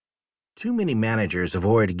Too many managers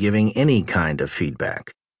avoid giving any kind of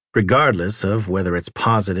feedback, regardless of whether it's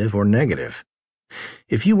positive or negative.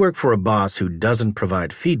 If you work for a boss who doesn't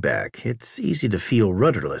provide feedback, it's easy to feel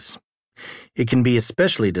rudderless. It can be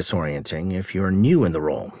especially disorienting if you're new in the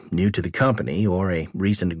role, new to the company, or a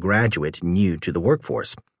recent graduate new to the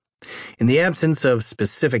workforce. In the absence of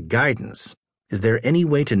specific guidance, is there any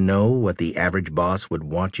way to know what the average boss would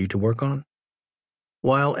want you to work on?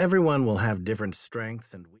 While everyone will have different strengths and